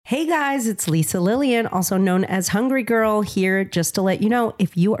Hey guys, it's Lisa Lillian, also known as Hungry Girl, here just to let you know,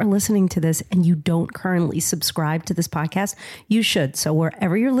 if you are listening to this and you don't currently subscribe to this podcast, you should. So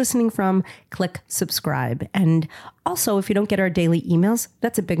wherever you're listening from, click subscribe. And also, if you don't get our daily emails,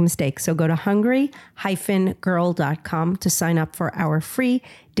 that's a big mistake. So go to hungry-girl.com to sign up for our free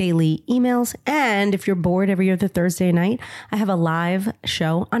daily emails. And if you're bored every other Thursday night, I have a live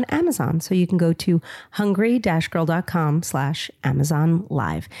show on Amazon. So you can go to hungry-girl.com/Amazon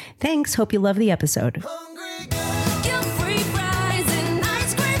Live. Thanks. Hope you love the episode.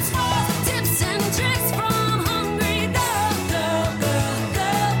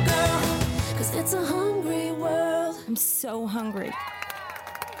 I'm so hungry.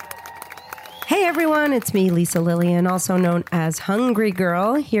 Hey everyone, it's me, Lisa Lillian, also known as Hungry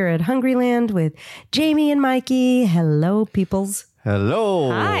Girl, here at Hungryland with Jamie and Mikey. Hello, peoples.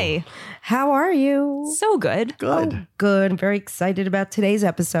 Hello. Hi. How are you? So good. Good. Oh, good. I'm very excited about today's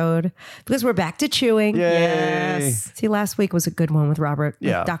episode because we're back to chewing. Yay. Yes. See, last week was a good one with Robert,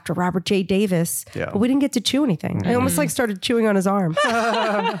 Yeah. with Dr. Robert J. Davis, Yeah. but we didn't get to chew anything. I almost started chewing on his arm.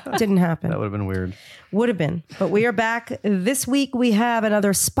 Didn't happen. That would have been weird. Would have been. But we are back. This week we have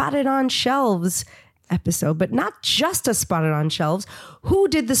another Spotted on Shelves episode, but not just a Spotted on Shelves. Who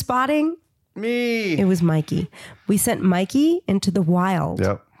did the spotting? Me. It was Mikey. We sent Mikey into the wild,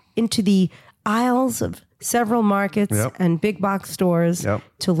 Yep. into the aisles of several markets Yep. and big box stores Yep.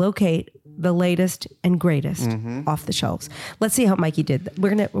 to locate the latest and greatest off the shelves. Let's see how Mikey did.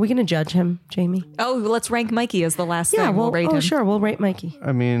 Are we gonna judge him, Jamie? Oh, let's rank Mikey as the last Yeah, thing. We'll rate him. sure, we'll rate Mikey.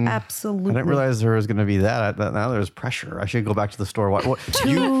 I mean, Absolutely. I didn't realize there was going to be that. Now there's pressure. I should go back to the store. What?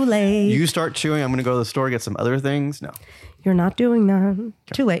 Too late. You start chewing. I'm going to go to the store, get some other things. No. You're not doing that.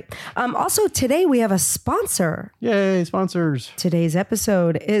 Too late. Also, today we have a sponsor. Yay, sponsors. Today's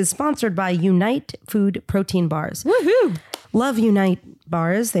episode is sponsored by Unite Food Protein Bars. Woohoo. Love Unite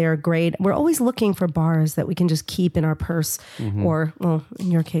bars. They are great. We're always looking for bars that we can just keep in our purse or, well,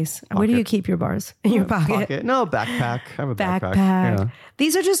 in your case, where do you keep your bars? In your pocket? No, backpack. I have a backpack. Backpack. Yeah.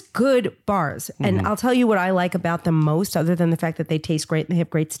 These are just good bars. And I'll tell you what I like about them most, other than the fact that they taste great and they have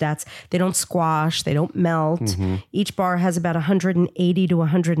great stats. They don't squash, they don't melt. Each bar has about 180 to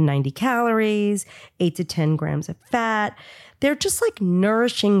 190 calories, 8 to 10 grams of fat. They're just like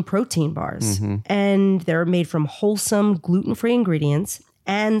nourishing protein bars. And they're made from wholesome, gluten-free ingredients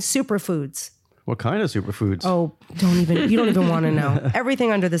and superfoods. What kind of superfoods? Oh, you don't even want to know.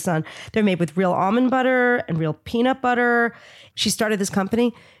 Everything under the sun. They're made with real almond butter and real peanut butter. She started this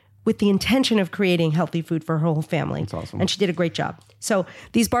company with the intention of creating healthy food for her whole family. That's awesome. And she did a great job. So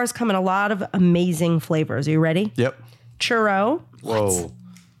these bars come in a lot of amazing flavors. Are you ready? Yep. Churro. Whoa.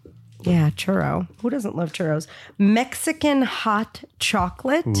 Yeah, churro. Who doesn't love churros? Mexican hot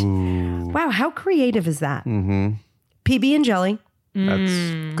chocolate. Ooh. Wow, how creative is that? PB and jelly. That's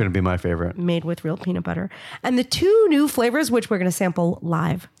going to be my favorite. Made with real peanut butter. And the two new flavors, which we're going to sample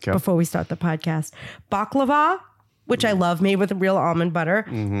live before we start the podcast. Baklava, which I love, made with real almond butter.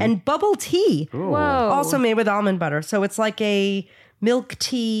 And bubble tea, Whoa. also made with almond butter. So it's like a milk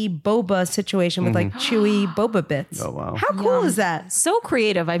tea boba situation with like chewy boba bits. Oh, wow. How cool is that? So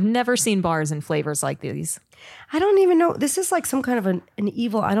creative. I've never seen bars and flavors like these. I don't even know. This is like some kind of an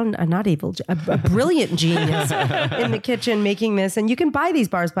evil, not evil, a brilliant genius in the kitchen making this. And you can buy these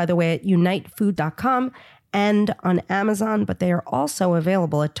bars, by the way, at unitefood.com and on Amazon, but they are also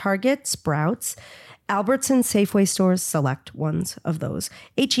available at Target, Sprouts, Albertson, Safeway stores, select ones of those,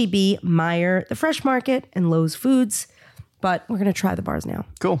 H-E-B, Meijer, The Fresh Market, and Lowe's Foods. But we're going to try the bars now.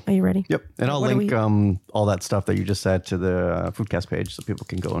 Cool. Are you ready? Yep. And I'll link all that stuff that you just said to the Foodcast page so people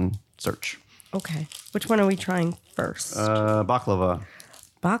can go and search. Okay. Which one are we trying first? Baklava.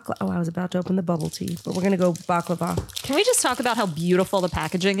 Oh, I was about to open the bubble tea, but we're going to go baklava. Can we just talk about how beautiful the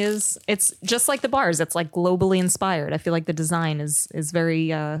packaging is? It's just like the bars. It's like globally inspired. I feel like the design is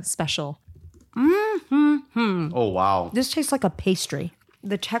very special. Oh, wow. This tastes like a pastry.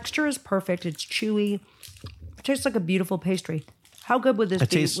 The texture is perfect. It's chewy. It tastes like a beautiful pastry. How good would this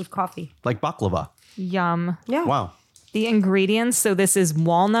be with coffee? Like baklava. Yum. Yeah. Wow. The ingredients, so this is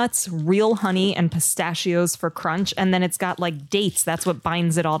walnuts, real honey, and pistachios for crunch. And then it's got like dates. That's what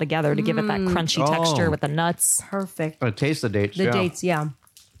binds it all together to give it that crunchy texture with the nuts. Perfect. Taste the dates. The dates, yeah.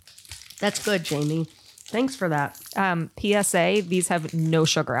 That's good, Jamie. Thanks for that. PSA, these have no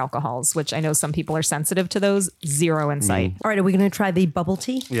sugar alcohols, which I know some people are sensitive to those. Zero in sight. All right, are we going to try the bubble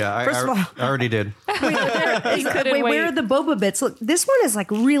tea? Yeah, First of all, I already did. couldn't wait, where are the boba bits? Look, this one is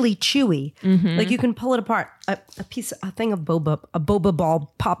like really chewy. Like you can pull it apart. A thing of boba, a boba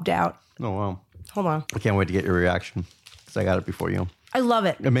ball popped out. Oh, wow. Hold on. I can't wait to get your reaction because I got it before you. I love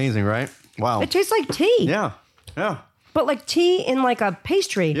it. Amazing, right? Wow. It tastes like tea. Yeah. Yeah. but like tea in like a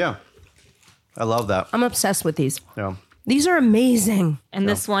pastry. Yeah. I love that. I'm obsessed with these. Yeah. These are amazing. And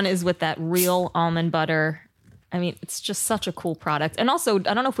this one is with that real almond butter. I mean, it's just such a cool product. And also,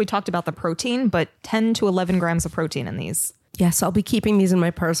 I don't know if we talked about the protein, but 10 to 11 grams of protein in these. Yes, I'll be keeping these in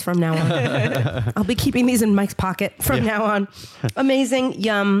my purse from now on. I'll be keeping these in Mike's pocket from now on. Amazing.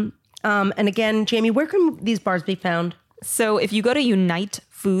 Yum. And again, Jamie, where can these bars be found? So if you go to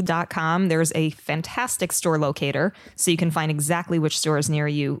unitefood.com, there's a fantastic store locator. So you can find exactly which stores near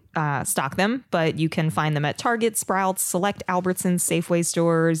you stock them. But you can find them at Target, Sprouts, select Albertsons, Safeway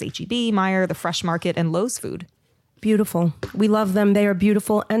stores, H-E-B, Meijer, The Fresh Market, and Lowe's Food. Beautiful. We love them. They are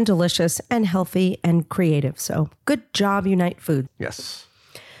beautiful and delicious and healthy and creative. So good job, Unite Food. Yes.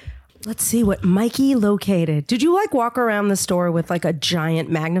 Let's see what Mikey located. Did you like walk around the store with like a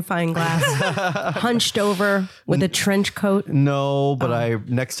giant magnifying glass, hunched over with a trench coat? No, but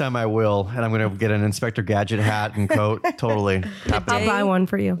next time I will, and I'm going to get an Inspector Gadget hat and coat. Totally. I'll buy one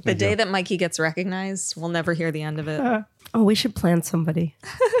for you. The day that Mikey gets recognized, we'll never hear the end of it. Oh, we should plan somebody.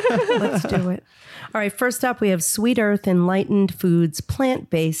 Let's do it. All right, first up, we have Sweet Earth Enlightened Foods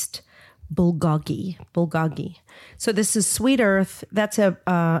plant-based bulgogi. Bulgogi. So this is Sweet Earth. That's am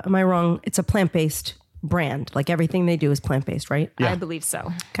I wrong? It's a plant-based brand. Like everything they do is plant-based, right? I believe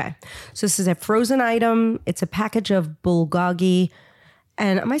so. Okay. So this is a frozen item. It's a package of bulgogi.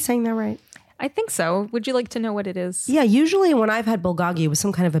 And am I saying that right? I think so. Would you like to know what it is? Yeah, usually when I've had bulgogi, it was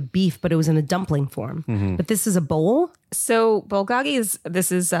some kind of a beef, but it was in a dumpling form. But this is a bowl. So bulgogi is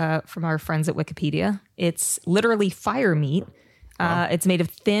from our friends at Wikipedia. It's literally fire meat. It's made of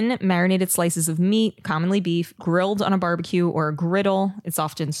thin, marinated slices of meat, commonly beef, grilled on a barbecue or a griddle. It's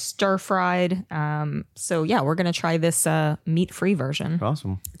often stir-fried. So yeah, we're going to try this meat-free version.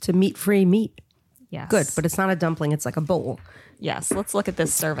 Awesome. It's a meat-free meat. Yes. Good, but it's not a dumpling. It's like a bowl. Yes, let's look at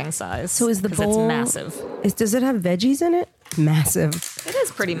this serving size. So is the 'cause bowl... It's massive. Does it have veggies in it? Massive. It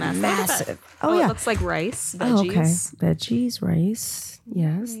is pretty massive. Massive. Oh, yeah. It looks like rice, Oh, okay. veggies. Veggies, rice.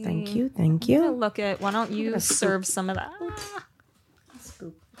 Yes, thank you, thank you. Look at, why don't you serve some of that?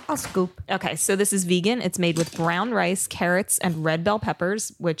 I'll scoop. Okay, so this is vegan. It's made with brown rice, carrots, and red bell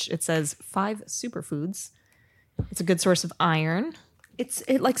peppers, which it says 5 superfoods. It's a good source of iron.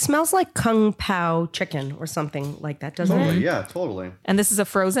 It like smells like Kung Pao chicken or something like that, doesn't it? Yeah, totally. And this is a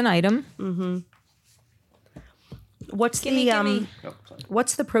frozen item. What's Gimme.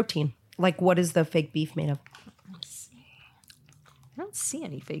 what's the protein? Like what is the fake beef made of? I don't see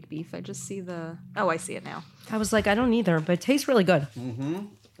any fake beef. I just see I see it now. I was like, I don't either, but it tastes really good.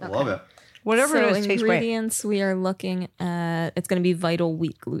 I love it. Whatever So it is, tastes great. ingredients, we are looking at, it's going to be Vital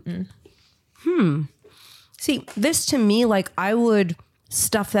Wheat gluten. See, this to me, like I would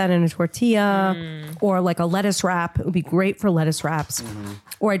stuff that in a tortilla or like a lettuce wrap. It would be great for lettuce wraps.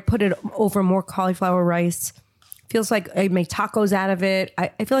 Or I'd put it over more cauliflower rice. Feels like I'd make tacos out of it. I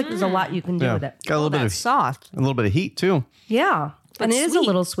feel like there's a lot you can do with it. Got a little bit of Soft. a little bit of heat too. Yeah. And it is a sweet.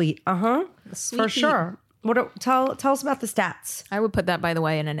 little sweet. For sure. Tell us about the stats. I would put that, by the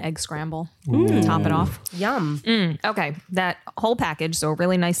way, in an egg scramble. Top it off. Yum. Okay, that whole package, so a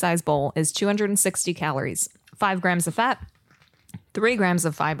really nice size bowl, is 260 calories, 5 grams of fat, 3 grams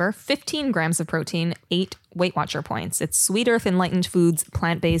of fiber, 15 grams of protein, 8 Weight Watcher points. It's Sweet Earth Enlightened Foods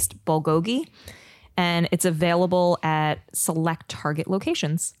plant-based bulgogi, and it's available at select Target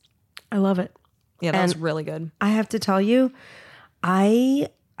locations. I love it. Yeah, that was really good. I have to tell you, I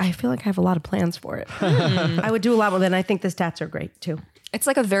feel like I have a lot of plans for it. I would do a lot with it, and I think the stats are great too. It's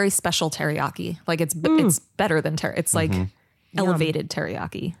like a very special teriyaki. Like it's better than teriyaki. It's like elevated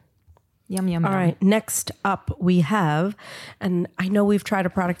teriyaki. Yum, yum, All yum. right, next up we have, and I know we've tried a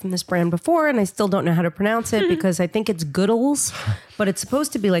product from this brand before, and I still don't know how to pronounce it because I think it's Goodles, but it's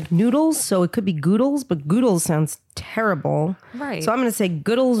supposed to be like noodles, so it could be Goodles, but Goodles sounds terrible. Right. So I'm going to say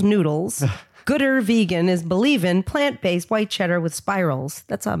Goodles Noodles. Gooder Vegan is believin' plant-based white cheddar with spirals.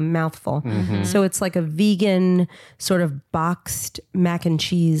 That's a mouthful. So it's like a vegan sort of boxed mac and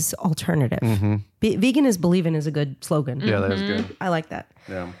cheese alternative. Vegan is believin' is a good slogan. Yeah, that was good. I like that.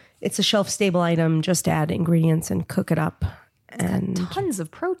 Yeah. It's a shelf-stable item. Just add ingredients and cook it up. And Tons of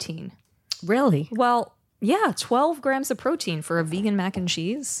protein. really, Well, yeah, 12 grams of protein for a vegan mac and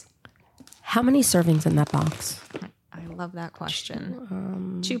cheese. how many servings in that box? I love that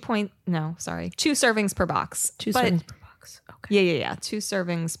question. 2 servings per box. Two But- servings per box. Okay. Yeah. 2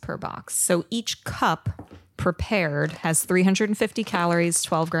 servings per box. So each cup prepared has 350 calories,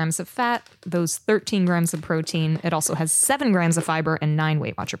 12 grams of fat, those 13 grams of protein. It also has 7 grams of fiber and 9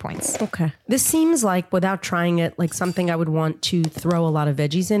 Weight Watcher points. Okay. This seems like, without trying it, like something I would want to throw a lot of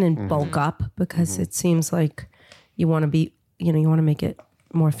veggies in and bulk up because it seems like you want to be, you want to make it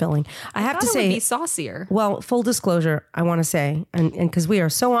more filling. I have to Thought it would say, be saucier. well, full disclosure, I want to say, and because we are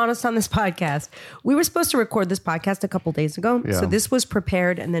so honest on this podcast, we were supposed to record this podcast a couple days ago. Yeah. So this was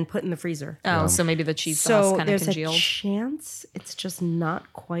prepared and then put in the freezer. Oh, so maybe the cheese sauce So kind of there's a congealed. chance it's just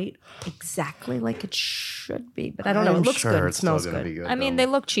not quite exactly like it should be. But I don't know. It I'm looks sure good. It it's still smells gonna good. be good. I mean, they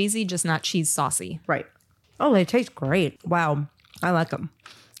look cheesy, just not cheese saucy. Right. Oh, they taste great. Wow. I like them.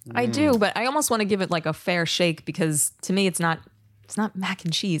 I do, but I almost want to give it like a fair shake because to me, it's not mac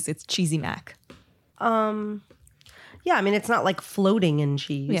and cheese. It's cheesy mac. Yeah, I mean it's not like floating in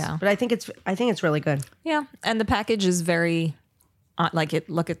cheese. Yeah. But I think it's really good. Yeah, and the package is very like it.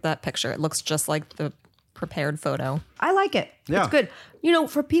 Look at that picture; it looks just like the prepared photo. I like it. Yeah. It's good. You know,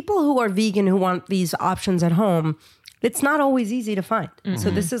 for people who are vegan who want these options at home, it's not always easy to find. So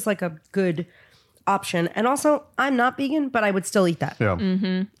this is like a good option. And also, I'm not vegan, but I would still eat that.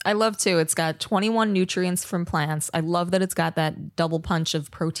 Yeah. I love too. It's got 21 nutrients from plants. I love that it's got that double punch of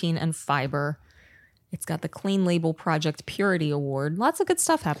protein and fiber. It's got the Clean Label Project Purity Award. Lots of good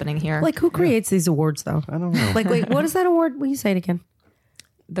stuff happening here. Like who creates these awards though? I don't know. Like, wait, what is that award? Will you say it again?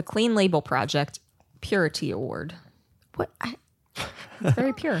 The Clean Label Project Purity Award. What? It's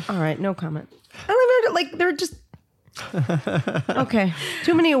very pure. All right, no comment. I don't know. Like they're just okay.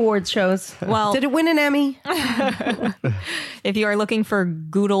 Too many awards shows. Well- did it win an Emmy? If you are looking for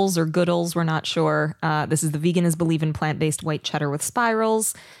Goodles or Goodles, we're not sure. This is the Vegan is Believe in Plant-Based White Cheddar with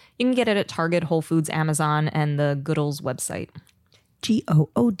Spirals. You can get it at Target, Whole Foods, Amazon, and the Goodles website.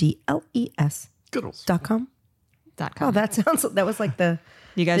 GOODLES.com. .com. Oh, that was like the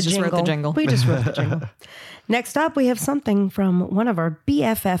You guys just wrote the jingle. We just wrote the jingle. Next up, we have something from one of our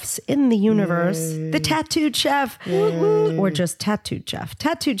BFFs in the universe, the Tattooed Chef, or just Tattooed Chef.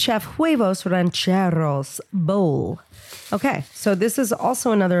 Tattooed Chef Huevos Rancheros Bowl. Okay, so this is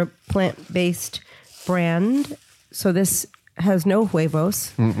also another plant-based brand. So this has no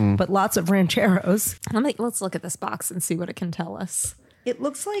huevos, but lots of rancheros. Let's look at this box and see what it can tell us. It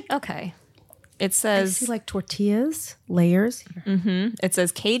looks like Okay. It I says see like tortillas, layers. it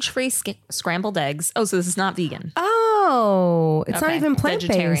says cage-free scrambled eggs. Oh, so this is not vegan. Oh, it's not Okay. even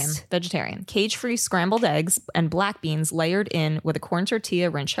plant-based. Vegetarian. Cage-free scrambled eggs and black beans layered in with a corn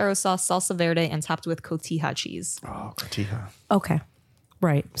tortilla, ranchero sauce, salsa verde, and topped with cotija cheese. Oh, cotija. Okay.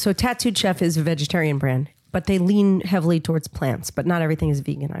 Right. So Tattooed Chef is a vegetarian brand, but they lean heavily towards plants, but not everything is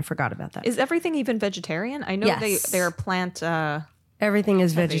vegan. I forgot about that. Is everything even vegetarian? I know Yes. they're plant. Everything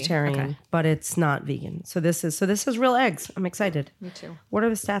is Heavy. vegetarian, Okay. but it's not vegan. So this is real eggs. I'm excited. Me too. What are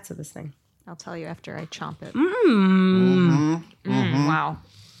the stats of this thing? I'll tell you after I chomp it. Mm-hmm. Wow.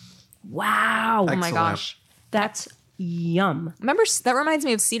 Wow. Oh my Excellent. gosh. That's yum. Remember, that reminds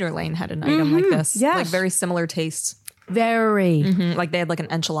me of Cedar Lane had an item like this. Yes. Like very similar tastes. Very, Like they had like an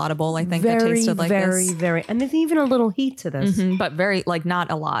enchilada bowl, I think, that very, tasted like very, this. very. And there's even a little heat to this. But very, like not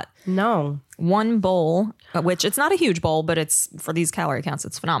a lot. No. One bowl, which it's not a huge bowl, but it's for these calorie counts,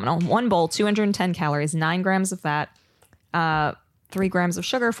 it's phenomenal. One bowl, 210 calories, 9 grams of fat, 3 grams of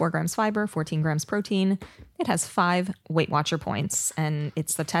sugar, 4 grams fiber, 14 grams protein. It has 5 Weight Watcher points, and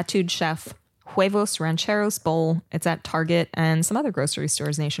it's the Tattooed Chef Huevos Rancheros Bowl. It's at Target and some other grocery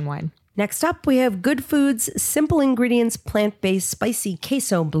stores nationwide. Next up, we have Good Foods Simple Ingredients Plant-Based Spicy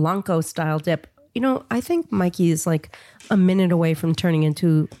Queso Blanco Style Dip. You know, I think Mikey is like a minute away from turning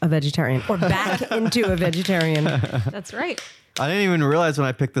into a vegetarian or back into a vegetarian. That's right. I didn't even realize when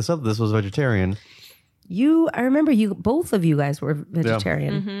I picked this up this was vegetarian. I remember both of you guys were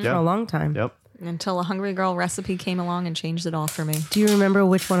vegetarian for Yeah. a long time. Yep. Until a Hungry Girl recipe came along and changed it all for me. Do you remember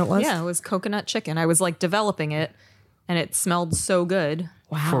which one it was? Yeah, it was coconut chicken. I was like developing it, and it smelled so good.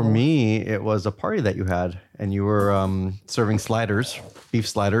 For me, it was a party that you had, and you were serving sliders, beef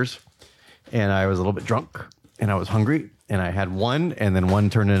sliders, and I was a little bit drunk, and I was hungry, and I had one, and then one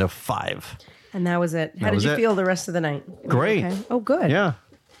turned into 5. And that was it. How That did was you it. feel the rest of the night? Great. Okay. Oh, good. Yeah.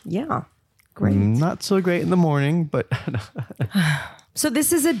 Yeah. Great. Not so great in the morning, but So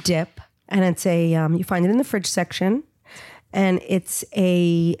this is a dip, and it's a you find it in the fridge section, and it's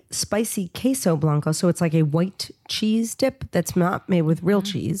a spicy queso blanco. So it's like a white cheese dip that's not made with real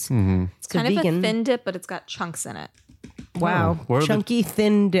cheese. It's Kind a of vegan. a thin dip, but it's got chunks in it. Wow, What are the- chunky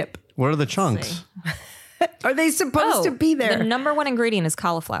thin dip. what are the chunks? Are they supposed to be there? The number one ingredient is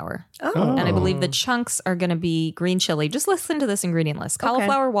cauliflower. Oh. And I believe the chunks are going to be green chili. Just listen to this ingredient list.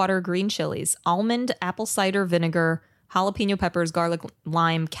 Cauliflower, water, green chilies, almond, apple cider vinegar, jalapeno peppers, garlic,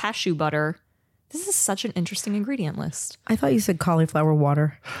 lime, cashew butter. This is such an interesting ingredient list. I thought you said cauliflower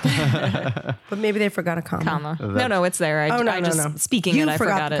water, but maybe they forgot a comma. No, it's there. I just speaking You it, I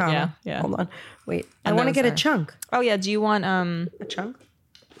forgot the it. comma. Yeah. Hold on. Wait, I And want to those get a are- chunk. Oh yeah. Do you want A chunk?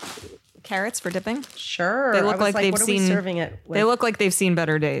 carrots for dipping? Sure. They I look was like they've what are seen. we serving it with? They look like they've seen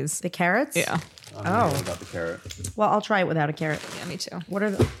better days. the carrots? Yeah. I don't know about the carrot. Well, I'll try it without a carrot. Yeah, me too. What are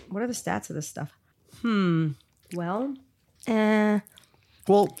the stats of this stuff? Well, it's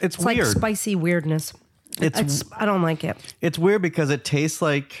Well, it's like weird. spicy weirdness. I don't like it. It's weird because it tastes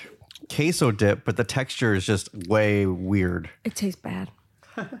like queso dip, but the texture is just way weird. It tastes bad.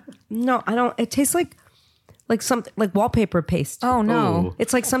 No, I don't. It tastes like something like wallpaper paste. Oh no. Ooh.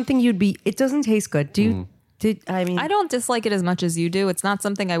 It's like something you'd be. It doesn't taste good. Do you? I mean, I don't dislike it as much as you do. It's not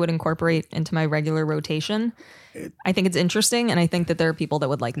something I would incorporate into my regular rotation. I think it's interesting, and I think that there are people that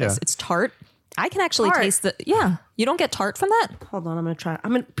would like this. Yeah. It's tart. I can actually Tart. taste the. Yeah, you don't get tart from that. hold on. I'm gonna try.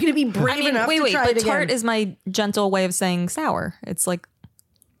 I'm gonna be brave enough to try but it tart again. is my gentle way of saying sour. It's like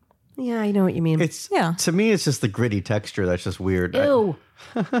Yeah, I know what you mean. It's Yeah. To me, it's just the gritty texture that's just weird. Ew.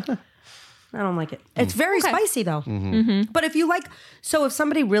 I don't like it. It's very spicy though. But if you like, so if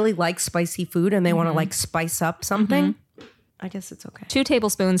somebody really likes spicy food and they want to like spice up something, I guess it's okay. 2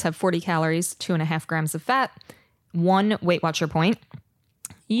 tablespoons have 40 calories, 2.5 grams of fat, 1 Weight Watcher point.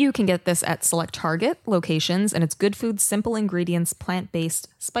 You can get this at select Target locations, and it's good food, simple ingredients, plant-based,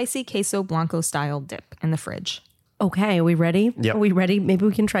 spicy queso blanco style dip in the fridge. Okay, are we ready? Yep. Are we ready? Maybe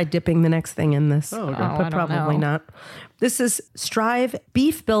we can try dipping the next thing in this. okay. Oh, I But don't probably know. not. This is Strive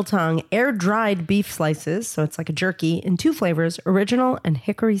beef biltong, air dried beef slices. So it's like a jerky in 2 flavors, original and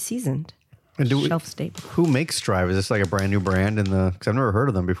hickory seasoned. And do we, Shelf staple. who makes Strive? Is this like a brand new brand? Because I've never heard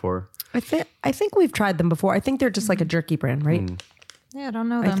of them before. I think we've tried them before. I think they're just like a jerky brand, right? Yeah, I don't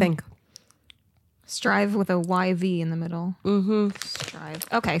know I them. think. Strive with a YV in the middle. Mm-hmm. Strive.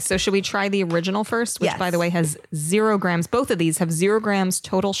 Okay, so should we try the original first, which, Yes. by the way, has 0 grams. Both of these have 0 grams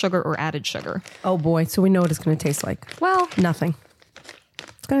total sugar or added sugar. Oh boy, so we know what it's going to taste like. Well, Nothing.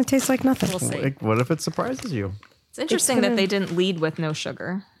 It's going to taste like nothing. we'll see. Like, what if it surprises you? It's interesting that they didn't lead with no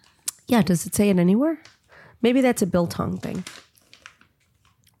sugar. Yeah, does it say it anywhere? Maybe that's a biltong thing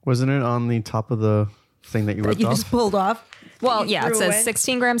Wasn't it on the top of the thing that you that ripped you off? just pulled off. Well, You yeah, it threw says away?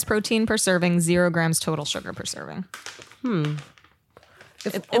 16 grams protein per serving, 0 grams total sugar per serving.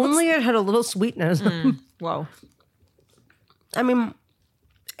 If only it had a little sweetness. Whoa. I mean,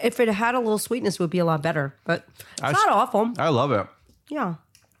 if it had a little sweetness, it would be a lot better. But it's not awful. I love it. Yeah,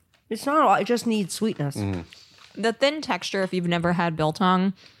 it's not. It just needs sweetness. The thin texture, if you've never had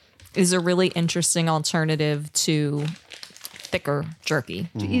biltong, is a really interesting alternative to thicker jerky.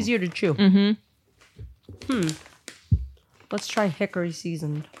 It's easier to chew. Mm-hmm. Let's try hickory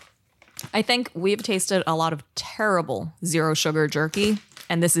seasoned. I think we've tasted a lot of terrible 0 sugar jerky,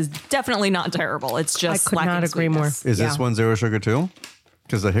 and this is definitely not terrible. It's I just could lacking not agree more. sweetness. Is this Yeah. one 0 sugar too?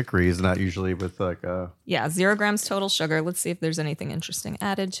 Because the hickory is not usually with like a. Yeah, 0 grams total sugar. Let's see if there's anything interesting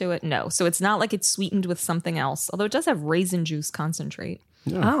added to it. No. So it's not like it's sweetened with something else, although it does have raisin juice concentrate.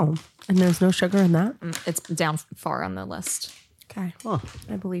 Oh, and there's no sugar in that. It's down far on the list. Okay,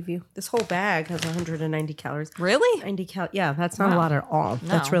 I believe you. This whole bag has 190 calories. Really? 90 Yeah, that's not a Wow. lot at all.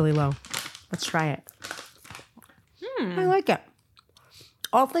 That's No. really low. Let's try it. I like it.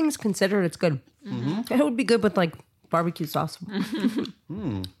 All things considered, it's good. It would be good with like barbecue sauce.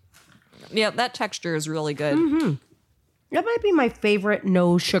 Yeah, that texture is really good. That might be my favorite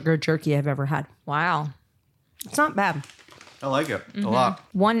no sugar jerky I've ever had. Wow. It's not bad. I like it a lot.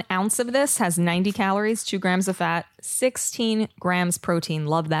 1 ounce of this has 90 calories, 2 grams of fat, 16 grams protein.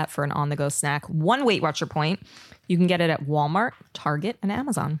 Love that for an on-the-go snack. 1 Weight Watcher point. You can get it at Walmart, Target, and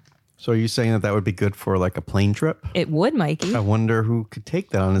Amazon. So are you saying that would be good for like a plane trip? It would, Mikey. I wonder who could take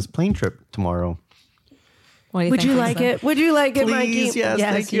that on his plane trip tomorrow. What do you Would think, you Lisa? like it? Would you like it, Please, Mikey? yes,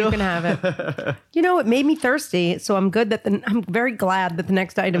 thank you. can have it. You know, it made me thirsty, so I'm very glad that the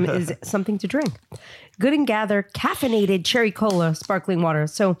next item is something to drink. Good and Gather caffeinated cherry cola sparkling water.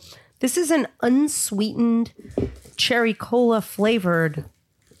 So this is an unsweetened cherry cola flavored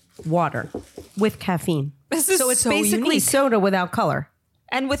water with caffeine. This is so it's so basically unique. soda without color.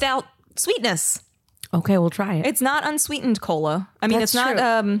 And without sweetness. Okay, we'll try it. It's not unsweetened cola. I mean, That's it's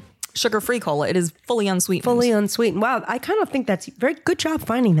not sugar-free cola. It is fully unsweetened. Fully unsweetened. Wow, I kind of think that's very good job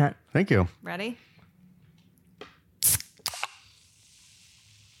finding that. Thank you. Ready?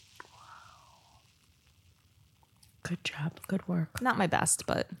 Good job. Good work. Not my best,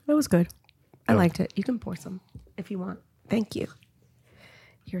 but That was good. I liked it. You can pour some if you want. Thank you.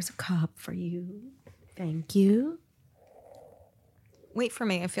 Here's a cup for you. Thank you. wait for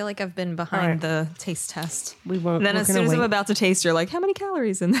me. I feel like I've been behind right. the taste test. We won't. And then we're as gonna soon as I'm wait. about to taste, you're like, how many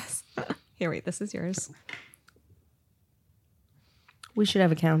calories in this? Here, wait, this is yours. We should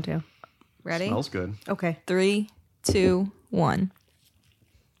have a countdown. Ready? Smells good. Okay. 3, 2, 1.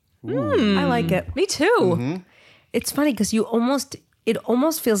 I like it. Me too. It's funny because you almost it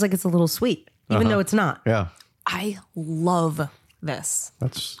almost feels like it's a little sweet, even though it's not. Yeah. I love this.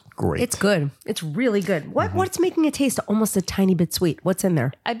 That's great. It's good. It's really good. What's making it taste almost a tiny bit sweet? What's in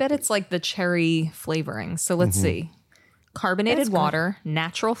there? I bet it's like the cherry flavoring. So let's see. Carbonated water,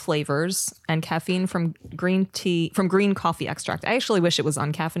 natural flavors, and caffeine from green coffee extract. I actually wish it was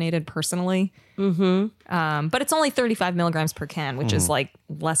uncaffeinated personally. But it's only 35 milligrams per can, which is like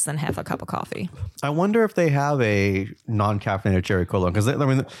less than half a cup of coffee. I wonder if they have a non-caffeinated cherry cola, because I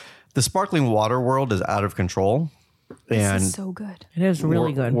mean, the sparkling water world is out of control. And This is so good. It is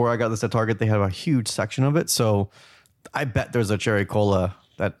really good. Where I got this at Target, they have a huge section of it. So I bet there's a cherry cola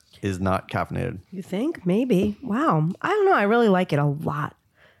that is not caffeinated. You think? Maybe. Wow. I don't know. I really like it a lot.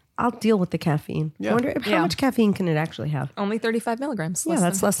 I'll deal with the caffeine. Yeah. I wonder how much caffeine can it actually have? Only 35 milligrams. Yeah,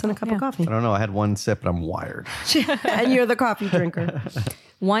 that's less than a cup of coffee. I don't know. I had one sip and I'm wired. And you're the coffee drinker.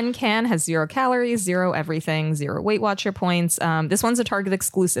 One can has 0 calories, 0 everything, 0 Weight Watcher points. This one's a Target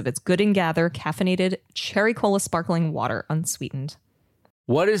exclusive. It's Good and Gather caffeinated cherry cola sparkling water, unsweetened.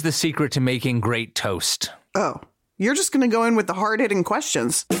 What is the secret to making great toast? Oh, you're just going to go in with the hard-hitting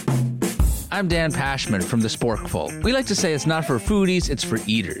questions. I'm Dan Pashman from The Sporkful. We like to say it's not for foodies, it's for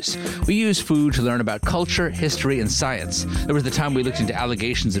eaters. We use food to learn about culture, history, and science. There was the time we looked into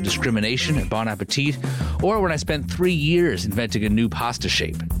allegations of discrimination at Bon Appetit, or when I spent 3 years inventing a new pasta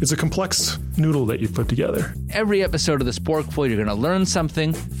shape. It's a complex noodle that you've put together. Every episode of The Sporkful, you're going to learn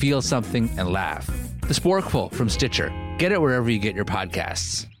something, feel something, and laugh. The Sporkful from Stitcher. Get it wherever you get your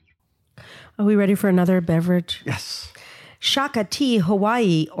podcasts. Are we ready for another beverage? Yes. Shaka Tea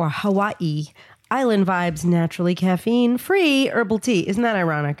Hawaii or Hawaii. Island vibes, naturally caffeine free herbal tea. Isn't that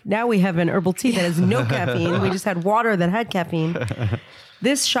ironic? Now we have an herbal tea that has no caffeine. We just had water that had caffeine.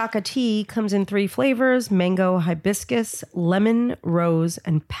 This Shaka tea comes in 3 flavors: mango, hibiscus, lemon, rose,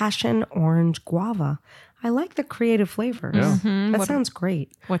 and passion orange guava. I like the creative flavors. That sounds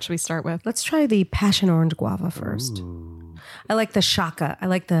great. What should we start with? Let's try the passion orange guava first. I like the Shaka. I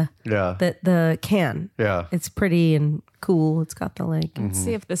like the can. Yeah. It's pretty and cool. It's got the like. Let's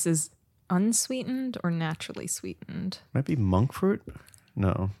see if this is unsweetened or naturally sweetened. Might be monk fruit?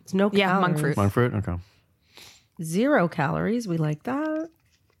 No. It's no Yeah, calories. monk fruit. Monk fruit? Okay. 0 calories. We like that.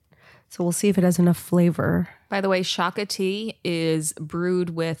 So we'll see if it has enough flavor. By the way, Shaka tea is brewed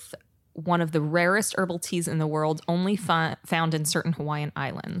with one of the rarest herbal teas in the world, only found in certain Hawaiian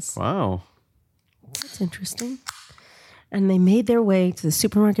islands. Wow. That's interesting. And they made their way to the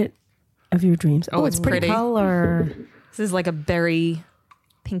supermarket of your dreams. Oh, it's pretty color. This is like a berry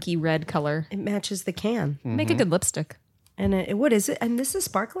pinky red color. It matches the can. Make a good lipstick. And what is it? And this is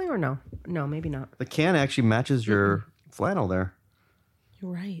sparkling or no? No, maybe not. The can actually matches your flannel there.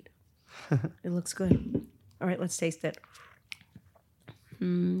 You're right. It looks good. All right, let's taste it. A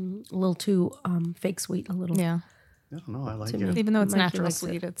little too fake sweet, a little. Yeah. I don't know. I like me. it. Even though it's Mikey natural likes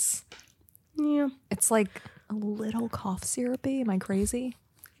sweet, it's Yeah. like a little cough syrupy. Am I crazy?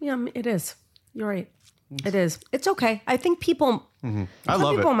 Yeah, it is. You're right. It is. It's okay. I think people. I Some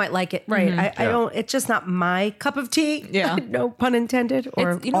love people it. might like it, right? I don't. It's just not my cup of tea. Yeah. No pun intended,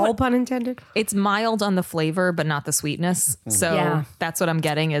 or It's- you know all what? pun intended. It's mild on the flavor, but not the sweetness. So Yeah. that's what I'm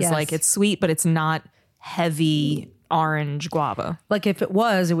getting is Yes. like it's sweet, but it's not heavy orange guava. Like if it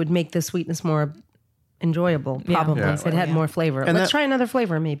was, it would make the sweetness more enjoyable. Probably Yeah. if it had more flavor. And Let's that- try another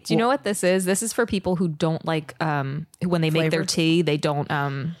flavor, maybe. Do you know what this is? This is for people who don't like when they make their Flavor? tea, they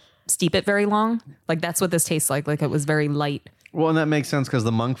don't steep it very long. Like that's what this tastes like. Like it was very light. Well, and that makes sense because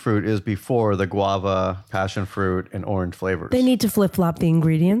the monk fruit is before the guava, passion fruit, and orange flavors. They need to flip flop the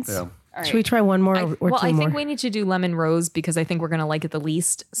ingredients. Yeah. Should we try one more or well, two I more? think we need to do lemon rose because I think we're gonna like it the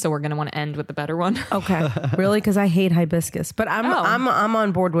least. So we're gonna want to end with the better one. Okay, really? Because I hate hibiscus, but I'm Oh. I'm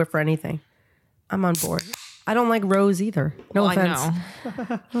on board with for anything. I'm on board. I don't like rose either. No Well, I offense. know.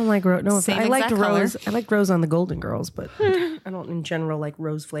 I don't like rose. No Same offense. I liked exact color. rose. I like rose on the Golden Girls, but I don't in general like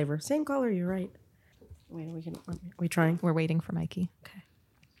rose flavor. Same color. You're right. Wait, are we trying? We're waiting for Mikey.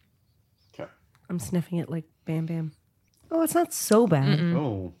 Okay. I'm sniffing it like Bam Bam. Oh, it's not so bad.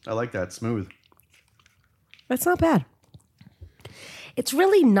 Oh, I like that. Smooth. It's not bad. It's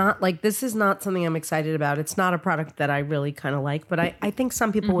really not like this is not something I'm excited about. It's not a product that I really kind of like, but I think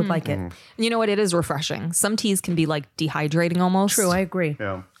some people would like it. You know what? It is refreshing. Some teas can be like dehydrating almost. True, I agree.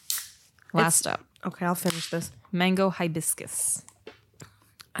 Yeah. Last up, Okay, I'll finish this. mango hibiscus.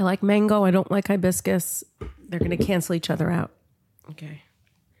 I like mango. I don't like hibiscus. They're going to cancel each other out. Okay.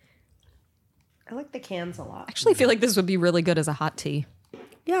 I like the cans a lot. Actually, I feel like this would be really good as a hot tea.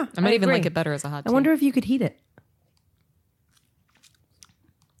 Yeah, I might even agree. like it better as a hot tea. I wonder if you could heat it.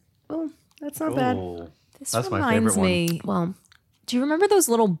 Oh, that's not bad. Oh, This that's my reminds favorite one. me. Well, Do you remember those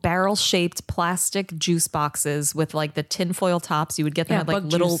little barrel-shaped plastic juice boxes with like the tinfoil tops? You would get them Yeah, at like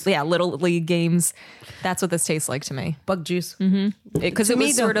bug little juice. little league games. That's what this tastes like to me. Bug juice. Because it me,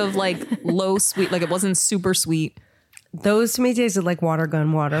 was though- sort of like low sweet, like it wasn't super sweet. Those to me tasted like water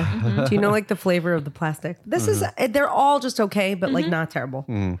gun water. Do you know like the flavor of the plastic? This is, they're all just okay, but like not terrible.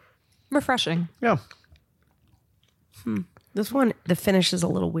 Refreshing. Yeah. This one, the finish is a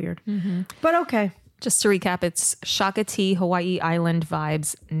little weird, but okay. Just to recap, it's Shaka Tea, Hawaii Island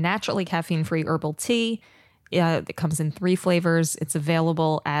vibes, naturally caffeine-free herbal tea. It comes in 3 flavors. It's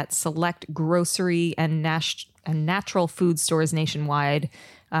available at select grocery and natural food stores nationwide.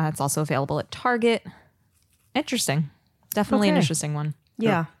 It's also available at Target. Interesting. Definitely an Okay. interesting one.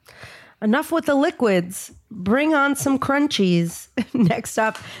 Yeah. Enough with the liquids. Bring on some crunchies. Next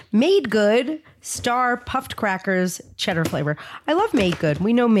up, Made Good Star Puffed Crackers cheddar flavor. I love Made Good.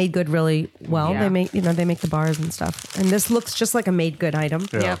 We know Made Good really well. Yeah. They make the bars and stuff. And this looks just like a Made Good item.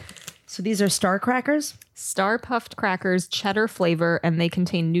 Yep. So these are star crackers. Star puffed crackers, cheddar flavor, and they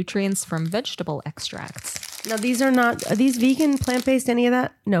contain nutrients from vegetable extracts. Now these are these vegan, plant-based, any of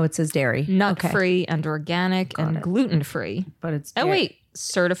that? No, it says dairy. Nut Okay. free and organic and gluten free. But it's Oh dairy. wait,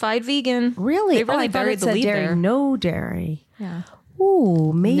 certified vegan. Really? They really I thought buried it the said lead dairy. there. No dairy. Yeah.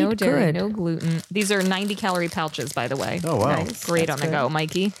 Ooh, Made No dairy, Good. no gluten. These are 90-calorie pouches, by the way. Oh, wow. Nice. Great That's on the good. go,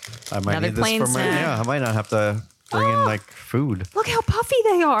 Mikey. I might Another need this plain for my, snack. yeah, I might not have to bring in like food. Look how puffy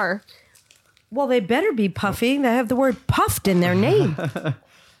they are. Well, they better be puffy. They have the word puffed in their name.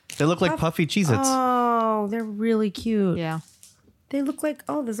 They look like puffy Cheez-Its. Oh, they're really cute. Yeah. They look like,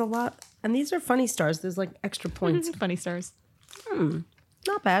 there's a lot. And these are funny stars. There's like extra points. Funny stars.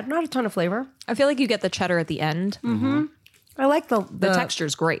 Not bad. Not a ton of flavor. I feel like you get the cheddar at the end. I like the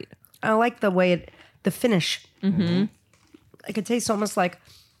Texture's great. I like the way the finish. Mm-hmm. Like it tastes almost like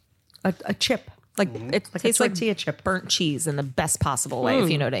a chip. Like it Like tastes a like tortilla chip. burnt cheese in the best possible way, if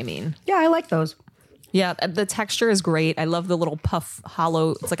you know what I mean. Yeah, I like those. Yeah, the texture is great. I love the little puff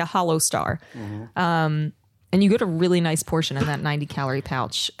hollow. It's like a hollow star. And you get a really nice portion in that 90-calorie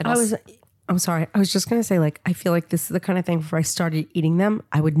pouch. And I'm sorry. I was just going to say, like, I feel like this is the kind of thing before I started eating them,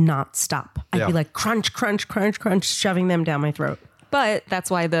 I would not stop. I'd Yeah. be like, crunch, crunch, crunch, crunch, shoving them down my throat. But that's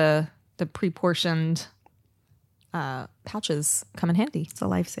why the pre-portioned pouches come in handy. It's a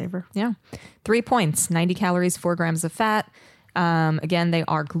lifesaver. Yeah. 3 points, 90 calories, 4 grams of fat. Again, they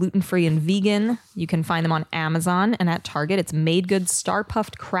are gluten-free and vegan. You can find them on Amazon and at Target. It's Made Good Star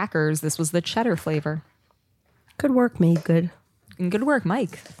Puffed Crackers. This was the cheddar flavor. Good work, Made Good. And good work,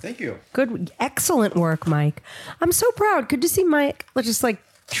 Mike. Thank you. Good, excellent work, Mike. I'm so proud. Good to see Mike just like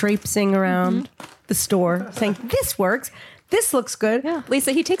traipsing around the store saying, this works. This looks good. Yeah.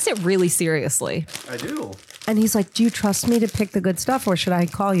 Lisa, he takes it really seriously. I do. And he's like, do you trust me to pick the good stuff or should I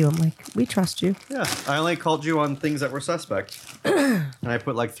call you? I'm like, we trust you. Yeah. I only called you on things that were suspect. And I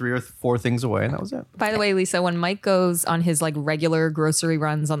put like 3 or 4 things away and that was it. By the way, Lisa, when Mike goes on his like regular grocery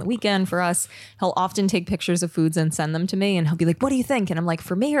runs on the weekend for us, he'll often take pictures of foods and send them to me. And he'll be like, what do you think? And I'm like,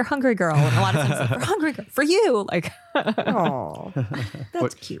 for me or Hungry Girl? And a lot of times like, for Hungry Girl, for you. Like, Oh,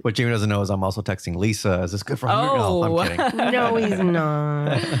 that's cute. What Jamie doesn't know is I'm also texting Lisa. Is this good for Hungry Girl? Oh. I'm kidding. No, he's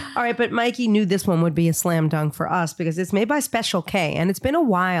not. All right, but Mikey knew this one would be a slam dunk for us because it's made by Special K. And it's been a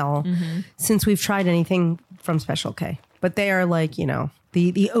while since we've tried anything from Special K. But they are like,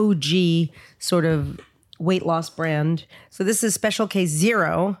 the OG sort of weight loss brand. So this is Special K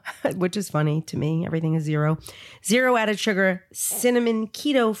Zero, which is funny to me. Everything is zero. Zero added sugar, cinnamon,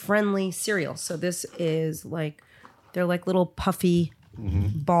 keto friendly cereal. So this is like, they're like little puffy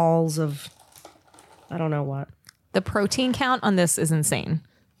balls of, I don't know what. the protein count on this is insane.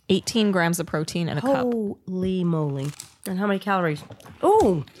 18 grams of protein in a cup. Holy moly. And how many calories?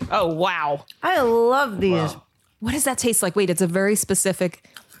 Oh, Oh, wow. I love these. What does that taste like? Wait, it's a very specific.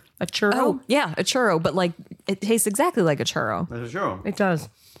 A churro? Oh, yeah, a churro, but like it tastes exactly like a churro. That's true. It does.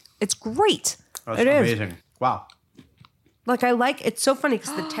 It's great. That's It is. amazing. Wow. Like I like, it's so funny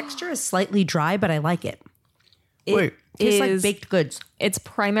because the texture is slightly dry, but I like it. Wait. Tastes like is- baked goods. It's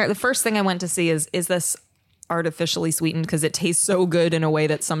the first thing I went to see is this artificially sweetened because it tastes so good in a way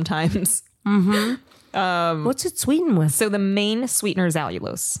that sometimes. What's it sweetened with? So the main sweetener is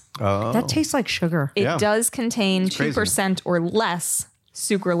allulose. Oh. That tastes like sugar. It Yeah. does contain crazy. 2% or less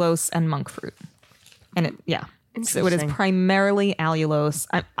sucralose and monk fruit. And so it is Interesting. primarily allulose.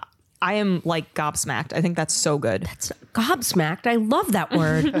 I am like gobsmacked. I think that's so good. It's gobsmacked. I love that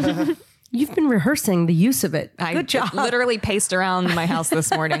word. You've been rehearsing the use of it. I Good job. literally paced around my house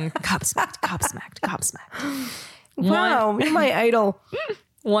this morning. Gobsmacked, gobsmacked, gobsmacked. Wow, you're my idol.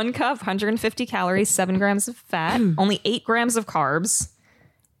 1 cup, 150 calories, 7 grams of fat, only 8 grams of carbs,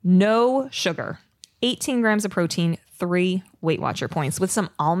 no sugar, 18 grams of protein, 3 Weight Watcher points with some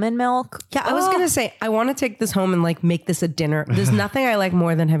almond milk. Yeah, I was going to say, I want to take this home and like make this a dinner. There's nothing I like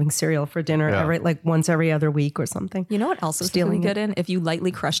more than having cereal for dinner once every other week or something. You know what else is really good in? If you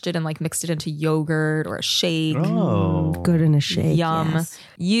lightly crushed it and like mixed it into yogurt or a shake. Oh, good in a shake. Yum. Yes.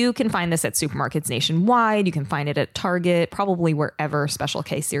 You can find this at supermarkets nationwide. You can find it at Target, probably wherever Special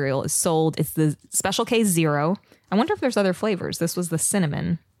K cereal is sold. It's the Special K Zero. I wonder if there's other flavors. This was the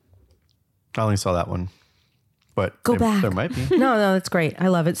cinnamon. I only saw that one. But Go back. There might be. No, that's great. I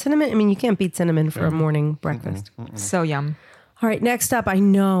love it. Cinnamon, I mean, you can't beat cinnamon for a morning breakfast. So yum. All right, next up, I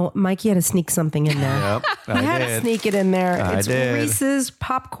know Mikey had to sneak something in there. Yep, He had to sneak it in there. I It's did. Reese's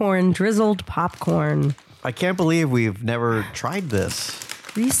popcorn, drizzled popcorn. I can't believe we've never tried this.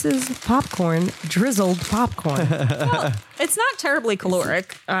 Reese's popcorn, drizzled popcorn. It's not terribly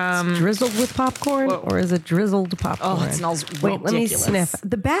caloric. Drizzled with popcorn, or is it drizzled popcorn? Oh, it smells Wait, let me ridiculous. sniff.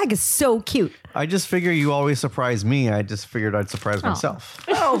 The bag is so cute. I just figure you always surprise me. I just figured I'd surprise myself.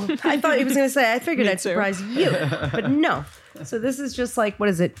 Oh, I thought he was going to say, I figured I'd too. surprise you. But no. So this is just like, what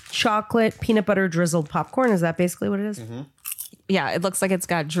is it? Chocolate, peanut butter, drizzled popcorn. Is that basically what it is? Yeah, it looks like it's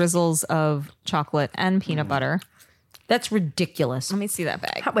got drizzles of chocolate and peanut butter. That's ridiculous. Let me see that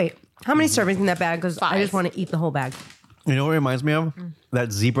bag. Wait, how many servings in that bag? Because I 5. just want to eat the whole bag. You know what it reminds me of?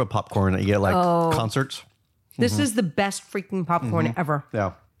 That zebra popcorn that you get at like concerts. This is the best freaking popcorn ever.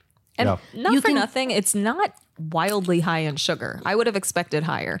 Yeah. And Yeah. not You for can- nothing, it's not wildly high in sugar. I would have expected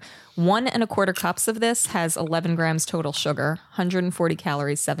higher. 1 1/4 cups of this has 11 grams total sugar, 140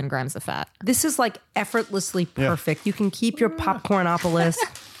 calories, 7 grams of fat. This is like effortlessly perfect. You can keep your popcornopolis.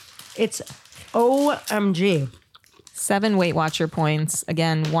 It's OMG. 7 Weight Watcher points.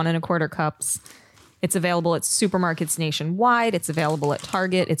 Again, 1 1/4 cups. It's available at supermarkets nationwide. It's available at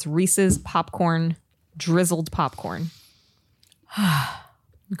Target. It's Reese's popcorn, drizzled popcorn.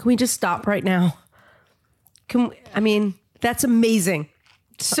 Can we just stop right now? That's amazing.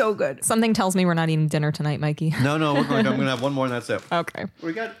 So good. Something tells me we're not eating dinner tonight, Mikey. No, I'm going to have one more and that's it. Okay.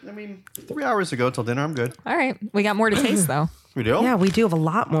 We got, 3 hours to go till dinner. I'm good. All right. We got more to taste, though. We do? Yeah, we do have a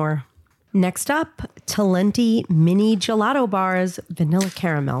lot more. Next up, Talenti mini gelato bars, vanilla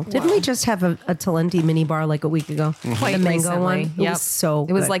caramel. Didn't we just have a Talenti mini bar like a week ago? Quite the mango recently. one. It Yep. was so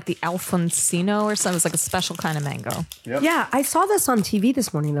It was good. like the Alfonsino or something. It was like a special kind of mango. Yep. Yeah, I saw this on TV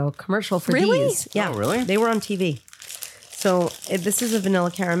this morning though. A commercial for Really? these. Yeah, Oh, really? They were on TV. So this is a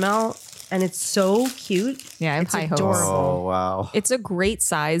vanilla caramel, and it's so cute. Yeah, I have it's high hopes. adorable. Oh, wow. It's a great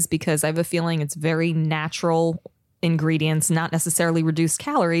size because I have a feeling it's very natural ingredients, not necessarily reduced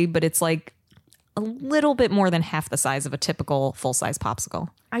calorie, but it's like a little bit more than half the size of a typical full-size popsicle.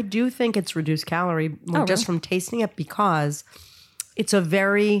 I do think it's reduced calorie Oh, just really? from tasting it because it's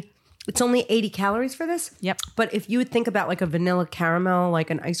only 80 calories for this. Yep. But if you would think about like a vanilla caramel, like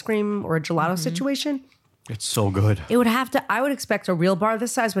an ice cream or a gelato situation, It's so good. it would have to, I would expect a real bar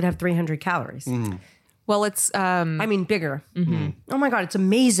this size would have 300 calories. Well, it's I mean, bigger. Oh my God, it's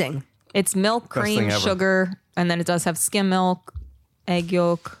amazing. it's milk, cream, thing ever. sugar, and then it does have skim milk, egg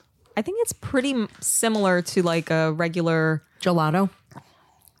yolk. I think it's pretty similar to like a regular. Gelato.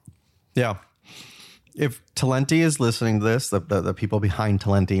 Yeah. If Talenti is listening to this, the people behind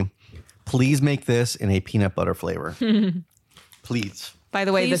Talenti, please make this in a peanut butter flavor. Please. By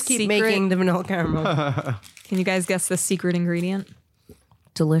the way, Please the keep secret. making the vanilla caramel. Can you guys guess the secret ingredient?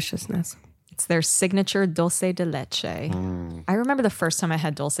 Deliciousness. It's their signature dulce de leche. I remember the first time I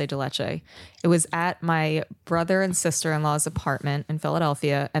had dulce de leche. It was at my brother and sister-in-law's apartment in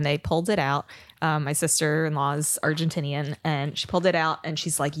Philadelphia, and they pulled it out. My sister-in-law's Argentinian, and she pulled it out, and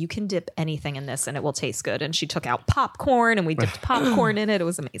she's like, you can dip anything in this, and it will taste good. And she took out popcorn, and we dipped popcorn in it. It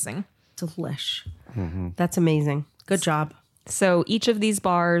was amazing. Delish. That's amazing. Good job. So each of these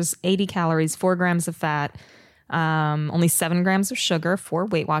bars, 80 calories, 4 grams of fat, only 7 grams of sugar, 4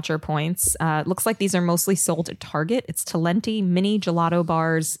 Weight Watcher points. It looks like these are mostly sold at Target. It's Talenti mini gelato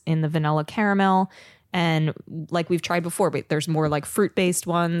bars in the vanilla caramel. And like we've tried before, but there's more like fruit-based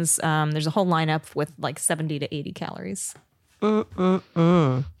ones. There's a whole lineup with like 70 to 80 calories. All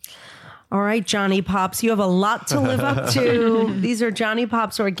right, Johnny Pops, you have a lot to live up to. These are Johnny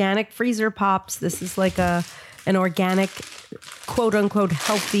Pops organic freezer pops. This is like an organic, quote unquote,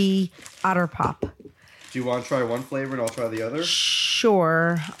 healthy otter pop. Do you want to try one flavor and I'll try the other?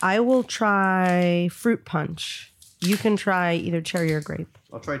 Sure. I will try fruit punch. You can try either cherry or grape.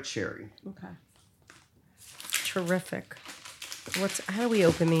 I'll try cherry. Okay. Terrific. How do we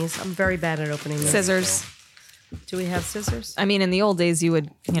open these? I'm very bad at opening these. Scissors. Do we have scissors? I mean, in the old days, you would,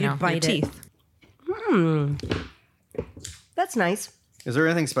 your bite it. teeth. That's nice. Is there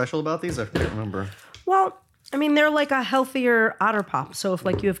anything special about these? I can't remember. Well, I mean, they're like a healthier otter pop. So if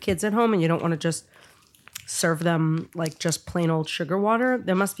like you have kids at home and you don't want to just serve them like just plain old sugar water.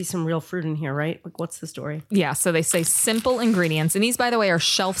 There must be some real fruit in here, right? Like, what's the story? Yeah, so they say simple ingredients, and these, by the way, are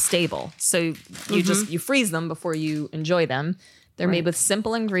shelf stable. So you freeze them before you enjoy them. They're made with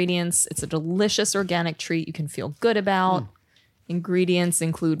simple ingredients. It's a delicious organic treat you can feel good about. Ingredients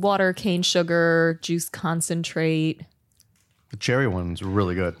include water, cane sugar, juice concentrate. The cherry one's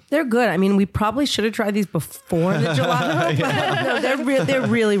really good. They're good. I mean, we probably should have tried these before the gelato. But no, they're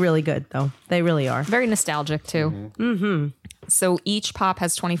really, really good, though. They really are. Very nostalgic, too. Mm-hmm. So each pop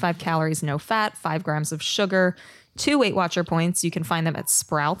has 25 calories, no fat, 5 grams of sugar, 2 Weight Watcher points. You can find them at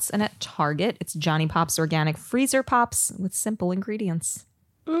Sprouts and at Target. It's Johnny Pop's Organic Freezer Pops with simple ingredients.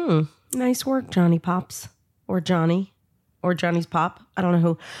 Nice work, Johnny Pops. Or Johnny. Or Johnny's Pop. I don't know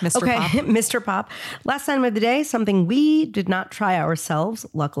who. Mr. Pop. Mr. Pop. Last item of the day, something we did not try ourselves,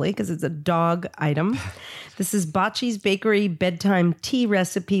 luckily, because it's a dog item. This is Bocce's Bakery Bedtime Tea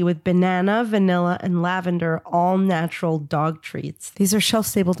Recipe with banana, vanilla, and lavender, all natural dog treats. These are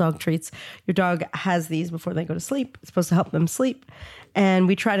shelf-stable dog treats. Your dog has these before they go to sleep. It's supposed to help them sleep. And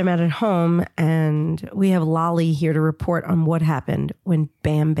we tried them out at home, and we have Lolly here to report on what happened when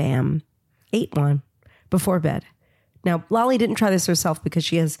Bam Bam ate one before bed. Now, Lolly didn't try this herself because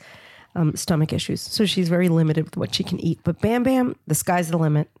she has stomach issues, so she's very limited with what she can eat. But Bam Bam, the sky's the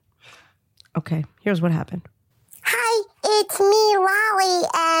limit. Okay, here's what happened. Hi, it's me, Lolly,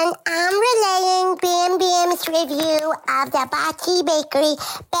 and I'm relaying Bam Bam's review of the Bocce Bakery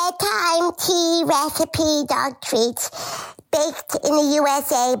Bedtime Tea Recipe Dog Treats. Baked in the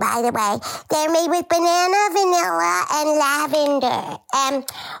USA, by the way. They're made with banana, vanilla, and lavender. And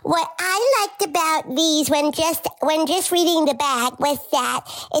what I liked about these when just reading the bag was that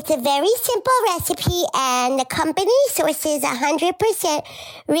it's a very simple recipe, and the company sources 100%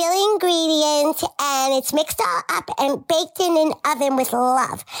 real ingredients, and it's mixed all up and baked in an oven with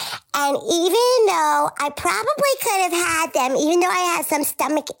love. And even though I probably could have had them, even though I had some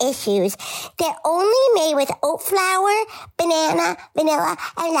stomach issues, they're only made with oat flour, banana, vanilla,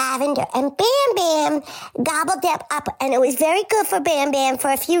 and lavender. And Bam Bam gobbled them up, and it was very good for Bam Bam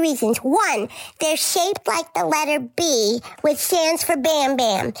for a few reasons. One, they're shaped like the letter B, which stands for Bam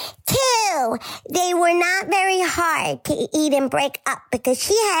Bam. Two, they were not very hard to eat and break up because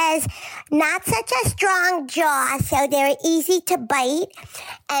she has not such a strong jaw, so they're easy to bite.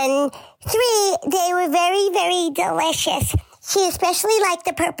 And three, they were very, very delicious. She especially liked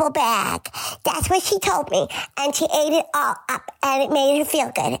the purple bag. That's what she told me. And she ate it all up, and it made her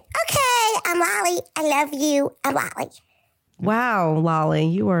feel good. Okay, I'm Lolly. I love you. I'm Lolly. Wow, Lolly,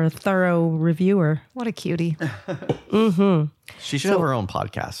 you are a thorough reviewer. What a cutie. She should have her own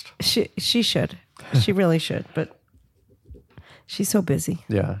podcast. She should. She really should, but she's so busy.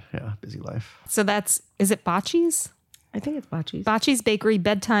 Yeah, busy life. So is it Bocce's? I think it's Bocce's. Bocce's Bakery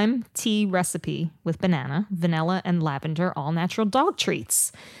Bedtime Tea Recipe with banana, vanilla, and lavender all natural dog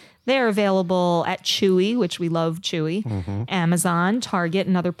treats. They're available at Chewy, which we love Chewy, Amazon, Target,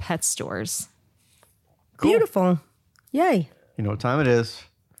 and other pet stores. Cool. Beautiful. Yay. You know what time it is?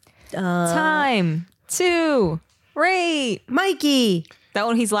 Time to rate. Mikey. That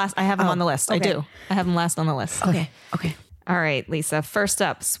one, he's last. I have him on the list. okay. I do. I have him last on the list. Okay. All right, Lisa. First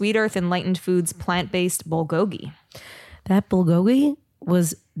up, Sweet Earth Enlightened Foods plant-based bulgogi. That bulgogi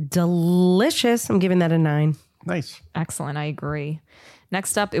was delicious. I'm giving that a 9. Nice. Excellent. I agree.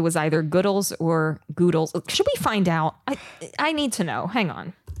 Next up, it was either Goodles or Goodles. Should we find out? I need to know. Hang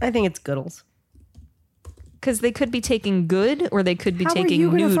on. I think it's Goodles. Because they could be taking good or they could be How taking are you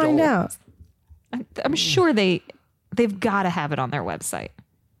going to noodle. find out? I'm sure they've got to have it on their website.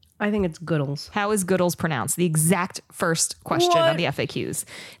 I think it's Goodles. How is Goodles pronounced? The exact first question on the FAQs. It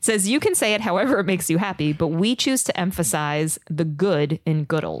says, you can say it however it makes you happy, but we choose to emphasize the good in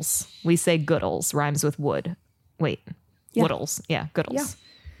Goodles. We say Goodles, rhymes with wood. Wait, Woodles. Yeah, Goodles.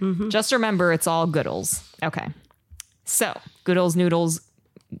 Yeah. Just remember, it's all Goodles. Okay. So, Goodles noodles,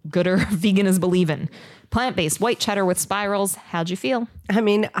 gooder, vegan is believin'. Plant-based white cheddar with spirals. How'd you feel? I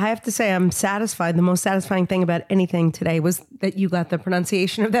mean, I have to say I'm satisfied. The most satisfying thing about anything today was that you got the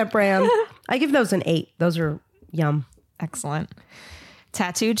pronunciation of that brand. I give those an 8. Those are yum. Excellent.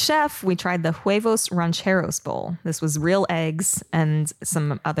 Tattooed Chef, we tried the Huevos Rancheros bowl. This was real eggs and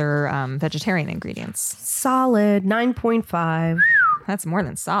some other vegetarian ingredients. Solid 9.5. That's more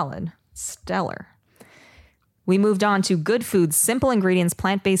than solid. Stellar. We moved on to Good Foods, simple ingredients,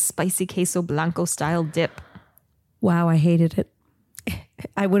 plant-based spicy queso blanco style dip. Wow, I hated it.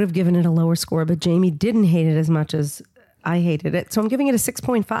 I would have given it a lower score, but Jamie didn't hate it as much as I hated it. So I'm giving it a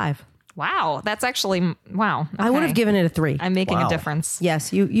 6.5. Wow, that's actually, wow. Okay. I would have given it a 3. I'm making a difference.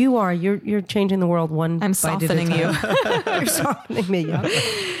 Yes, you are. You're changing the world one I'm bite softening at a you. time. You're softening me.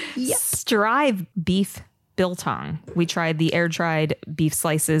 Yeah. Strive beef biltong. We tried the air-dried beef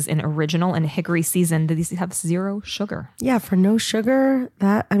slices in original and hickory seasoned. These have 0 sugar. Yeah, for no sugar,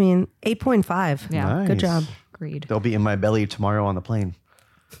 8.5. Yeah. Nice. Good job. Agreed. They'll be in my belly tomorrow on the plane.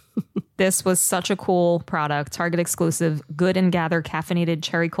 This was such a cool product. Target exclusive, Good and Gather caffeinated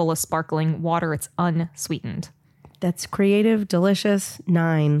cherry cola sparkling water. It's unsweetened. That's creative, delicious.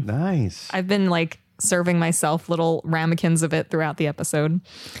 9. Nice. I've been like serving myself little ramekins of it throughout the episode.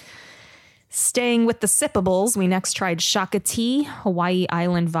 Staying with the sippables, we next tried Shaka Tea, Hawaii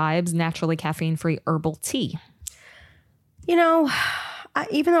Island Vibes, naturally caffeine-free herbal tea. You know,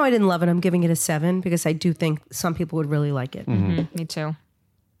 even though I didn't love it, I'm giving it a 7 because I do think some people would really like it. Me too.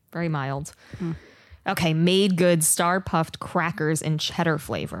 Very mild. Okay, Made Good Star Puffed Crackers in cheddar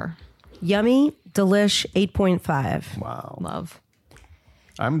flavor. Yummy, delish, 8.5. Wow. Love.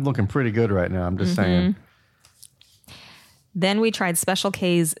 I'm looking pretty good right now. I'm just saying. Then we tried Special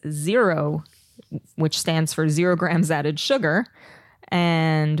K's Zero, which stands for 0 grams added sugar.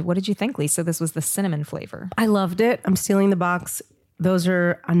 And what did you think, Lisa? This was the cinnamon flavor. I loved it. I'm stealing the box. Those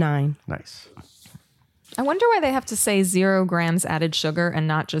are a 9. Nice. I wonder why they have to say 0 grams added sugar and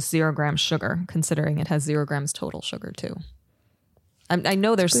not just 0 grams sugar, considering it has 0 grams total sugar too. I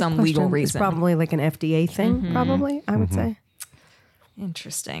know there's some legal Question. reason. It's probably like an FDA thing, probably, I would say.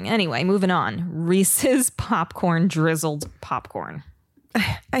 Interesting. Anyway, moving on. Reese's Popcorn Drizzled Popcorn.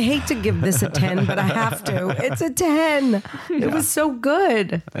 I hate to give this a 10, but I have to. It's a 10. It was so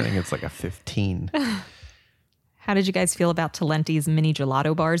good. I think it's like a 15. How did you guys feel about Talenti's mini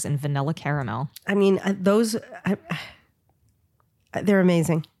gelato bars and vanilla caramel? I mean, they're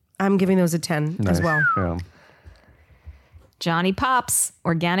amazing. I'm giving those a 10 as Nice. well. Yeah. Johnny Pops,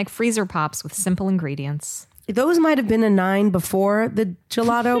 organic freezer pops with simple ingredients. Those might have been a 9 before the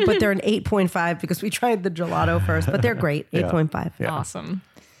gelato, but they're an 8.5 because we tried the gelato first, but they're great. 8.5. Yeah. Awesome.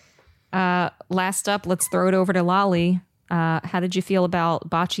 Last up, let's throw it over to Lolly. How did you feel about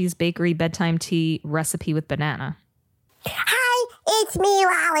Bocce's Bakery bedtime tea recipe with banana? Hi, it's me,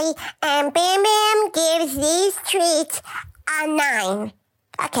 Lolly, and Bam Bam gives these treats a 9.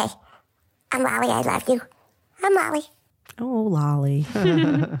 Okay. I'm Lolly, I love you. I'm Lolly. Oh, Lolly.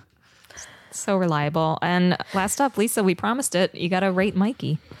 So reliable. And last up, Lisa, we promised it. You got to rate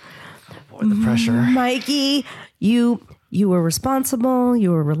Mikey. Boy, the pressure. Mikey, you were responsible.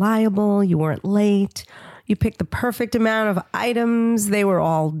 You were reliable. You weren't late. You picked the perfect amount of items. They were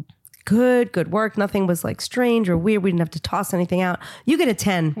all good work. Nothing was like strange or weird. We didn't have to toss anything out. You get a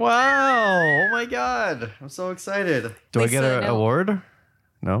 10. Wow. Oh my God. I'm so excited. Do I get Lisa, an no. award?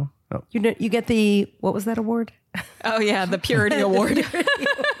 No? No. You get the, what was that award? Oh, yeah, the Purity Award.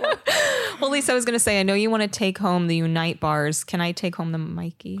 Well, Lisa, I was going to say, I know you want to take home the Unite bars. Can I take home the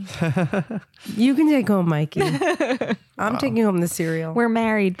Mikey? You can take home Mikey. I'm taking home the cereal. We're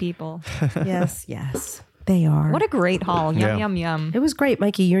married people. Yes. They are. What a great haul. Yum, Yeah. yum, yum. It was great,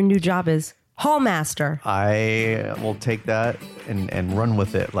 Mikey. Your new job is Hall Master. I will take that and run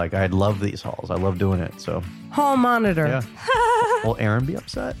with it. Like, I love these hauls. I love doing it. So, Hall Monitor. yeah. Will Erin be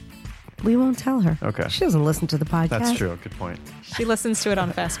upset? We won't tell her. Okay. She doesn't listen to the podcast. That's true. Good point. She listens to it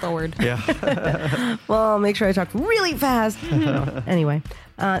on fast forward. Yeah. Well, I'll make sure I talk really fast. Anyway,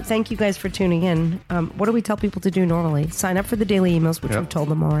 thank you guys for tuning in. What do we tell people to do normally? Sign up for the daily emails, which Yep. we've told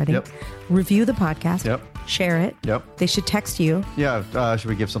them already. Yep. Review the podcast. Yep. Share it. Yep. They should text you. Yeah. Should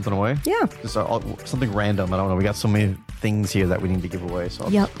we give something away? Yeah. Just something random. I don't know. We got so many things here that we need to give away. So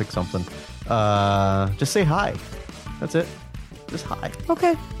I'll Yep. just pick something. Just say hi. That's it. Just hi.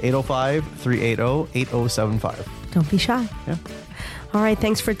 Okay. 805-380-8075. Don't be shy. Yeah. All right.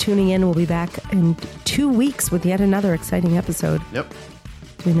 Thanks for tuning in. We'll be back in 2 weeks with yet another exciting episode. Yep.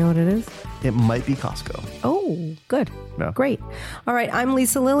 Do we know what it is? It might be Costco. Oh, good. Yeah. Great. All right. I'm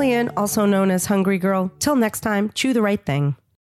Lisa Lillian, also known as Hungry Girl. Till next time, chew the right thing.